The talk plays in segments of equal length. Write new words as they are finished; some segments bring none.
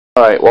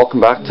Alright, welcome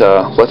back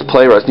to Let's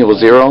Play Resident Evil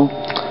 0.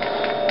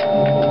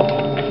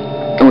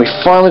 And we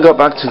finally got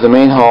back to the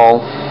main hall,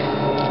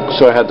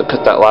 so I had to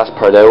cut that last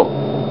part out.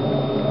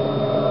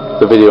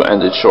 The video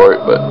ended short,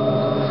 but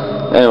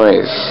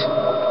anyways,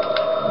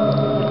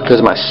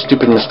 because of my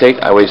stupid mistake,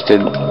 I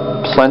wasted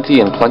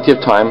plenty of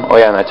time. Oh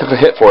yeah, and I took a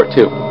hit for it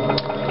too.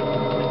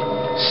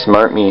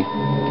 Smart me.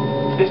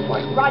 This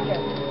way. Roger.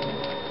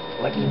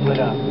 Let's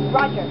split up.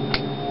 Roger.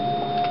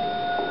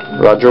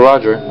 Roger,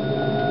 Roger.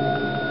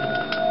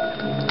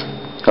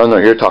 I don't know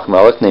what you're talking about.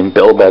 I like the name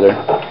Bill better.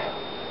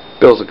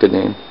 Bill's a good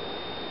name.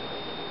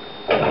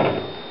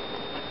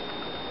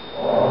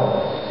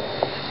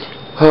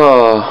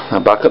 Now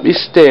back up these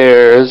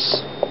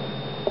stairs.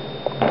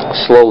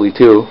 Slowly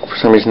too. For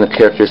some reason the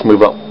characters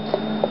move up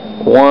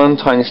one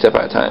tiny step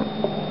at a time.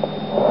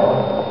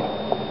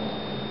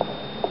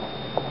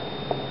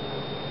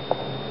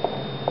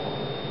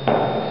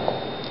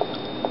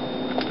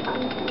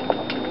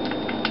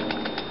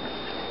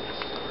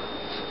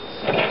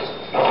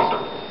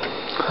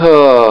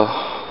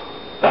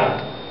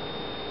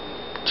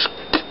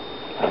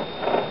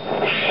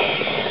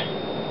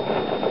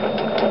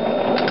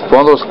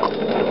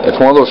 If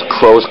one of those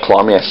crows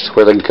claw me, I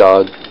swear to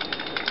God,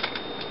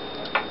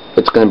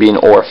 it's gonna be an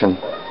orphan.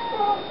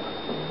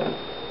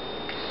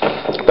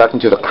 Back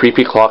into the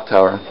creepy clock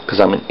tower, because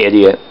I'm an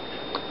idiot.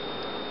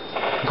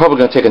 I'm probably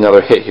gonna take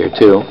another hit here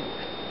too.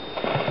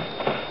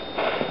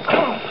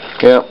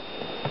 Yep.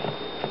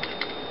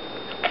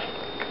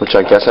 Which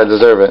I guess I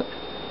deserve it.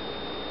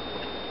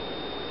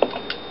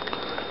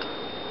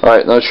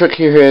 Alright, now the trick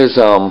here is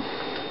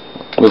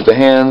move the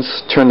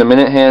hands, turn the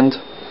minute hand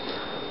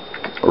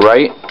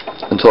right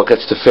until it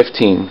gets to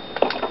 15,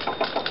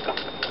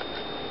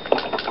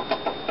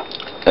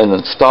 and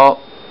then stop,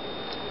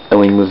 and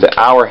we move the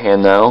hour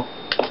hand now,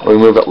 we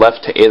move it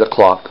left to 8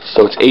 o'clock,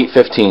 so it's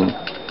 8:15.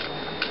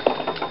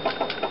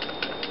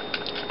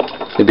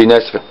 It'd be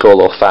nice if it could go a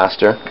little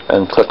faster,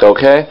 and click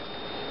OK.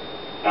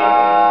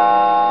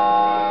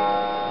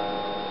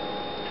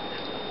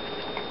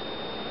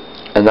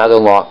 And that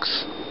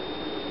unlocks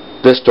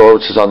this door,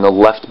 which is on the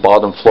left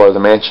bottom floor of the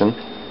mansion,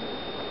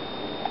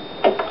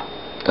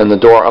 and the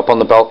door up on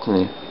the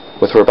balcony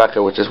with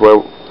Rebecca, which is where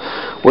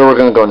we're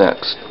going to go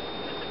next.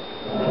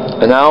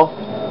 And now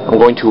I'm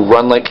going to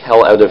run like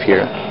hell out of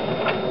here.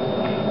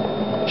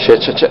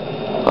 Shit.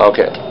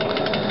 Okay.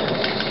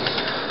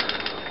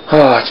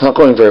 It's not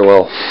going very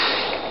well.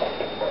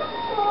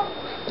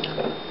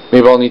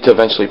 Maybe I'll need to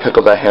eventually pick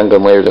up that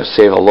handgun later to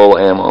save a little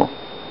ammo.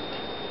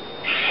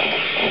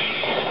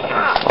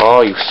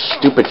 Oh, you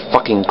stupid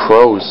fucking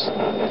crows.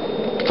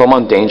 So I'm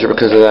on danger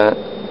because of that.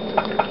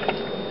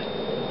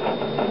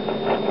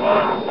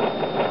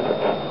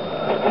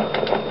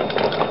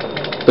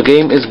 The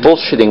game is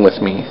bullshitting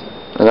with me,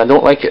 and I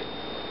don't like it.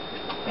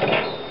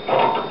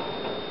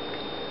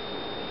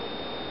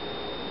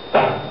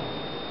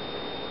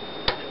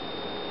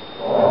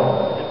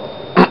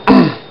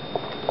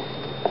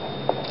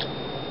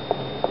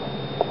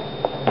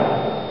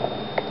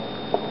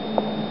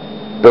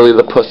 Billy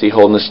the pussy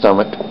holding his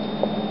stomach.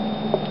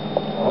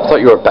 I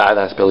thought you were a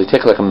badass, Billy.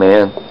 Take it like a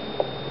man.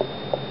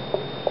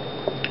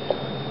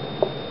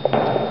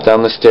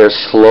 Down the stairs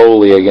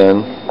slowly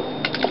again.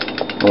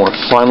 And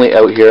we're finally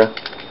out here,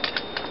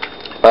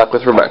 back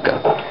with Rebecca.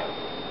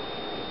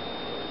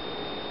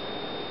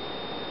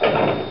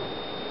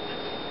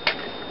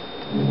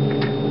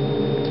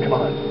 Come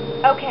on.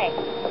 Okay.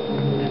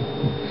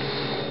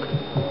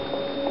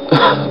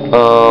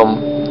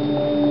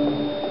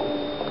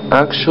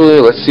 Actually,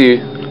 let's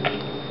see.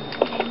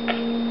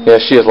 Yeah,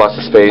 she has lots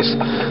of space.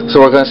 So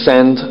we're going to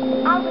send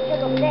I'll go check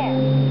over there.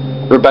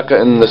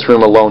 Rebecca in this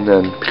room alone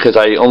then, because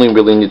I only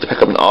really need to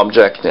pick up an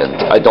object, and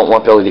I don't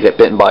want Billy to get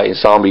bitten by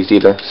zombies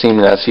either, seeing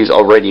as he's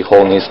already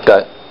holding his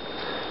gut.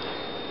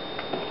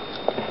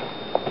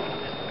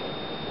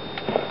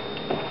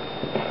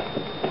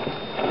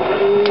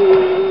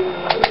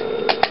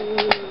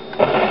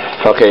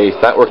 Okay,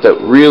 that worked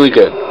out really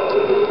good.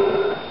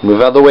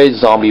 Move out of the way,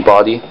 zombie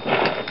body.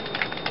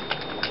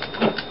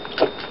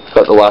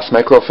 Got the last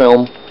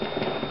microfilm.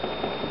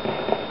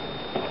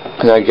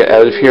 Can I get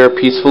out of here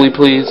peacefully,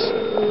 please?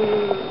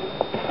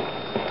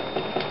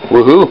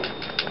 Woohoo!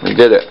 We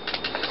did it.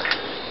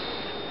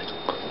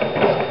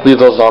 Leave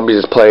those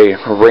zombies play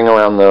ring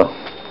around the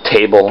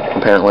table,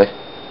 apparently.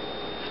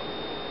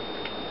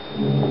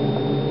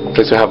 Looks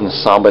like they're having a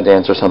samba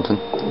dance or something.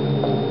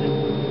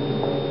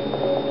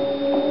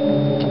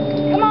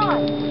 Come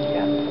on.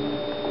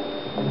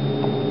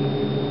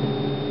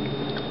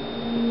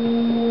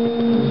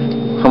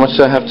 How much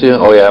do I have to?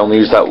 Oh yeah, I only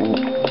used that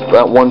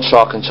one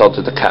shotgun shell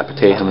to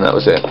decapitate him, and that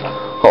was it.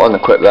 I'll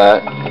unequip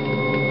that.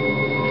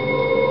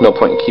 No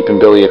point in keeping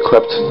Billy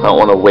equipped. I don't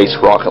want to waste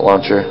rocket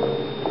launcher.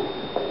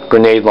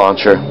 Grenade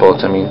launcher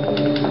bullets, I mean.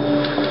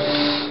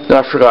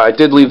 No, I forgot. I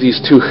did leave these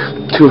two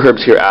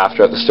herbs here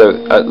after at the start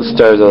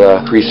of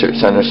the research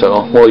center,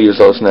 so we'll use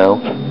those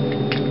now.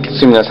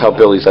 Assuming that's how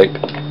Billy's like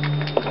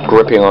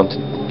gripping onto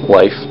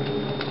life.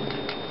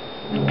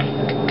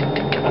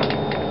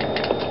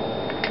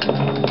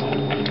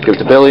 Give it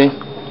to Billy.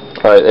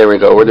 Alright, there we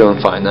go. We're doing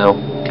fine now.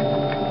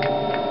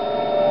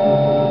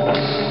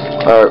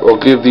 Alright, we'll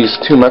give these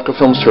 2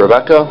 microfilms to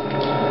Rebecca.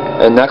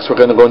 And next we're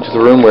going to go into the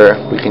room where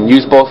we can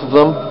use both of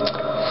them.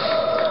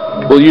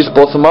 We'll use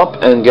both of them up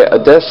and get a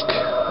disc.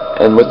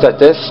 And with that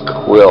disc,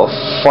 we'll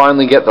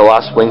finally get the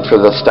last wing for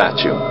the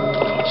statue.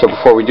 So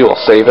before we do,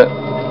 I'll save it.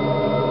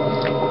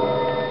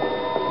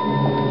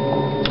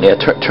 Yeah,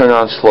 turn it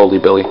on slowly,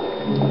 Billy.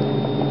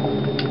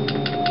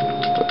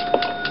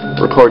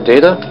 Record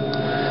data.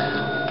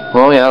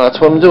 Well, yeah, that's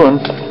what I'm doing.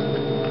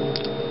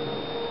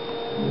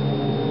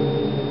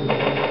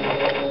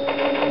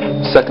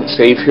 Second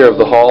save here of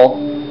the hall.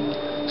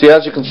 See,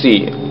 as you can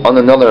see, on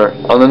another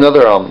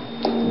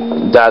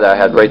data I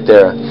had right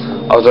there,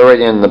 I was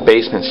already in the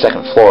basement,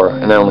 2nd floor,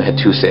 and I only had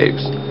 2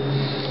 saves.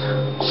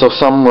 So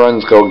some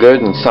runs go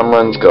good, and some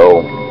runs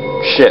go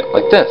shit,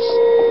 like this.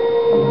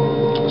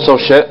 So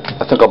shit,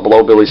 I think I'll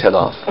blow Billy's head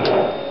off.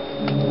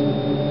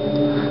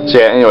 So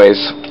yeah,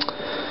 anyways,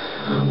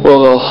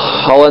 well,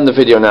 I'll end the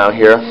video now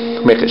here,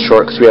 make it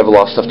short because we have a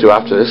lot of stuff to do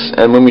after this,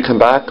 and when we come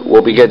back,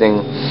 we'll be getting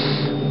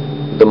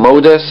the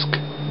Mo disc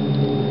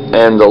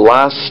and the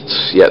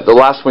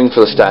last wing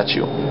for the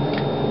statue,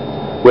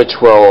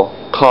 which will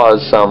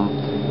cause some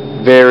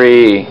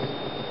very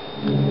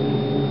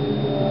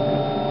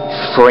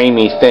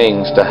framey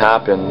things to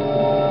happen,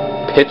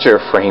 picture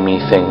framey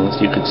things,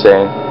 you could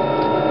say.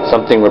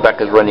 Something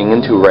Rebecca's running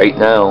into right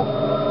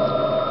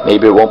now.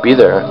 Maybe it won't be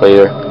there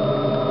later.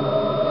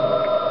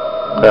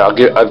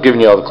 I've given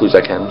you all the clues I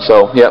can.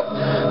 So, yep.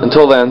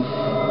 Until then,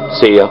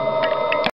 see ya.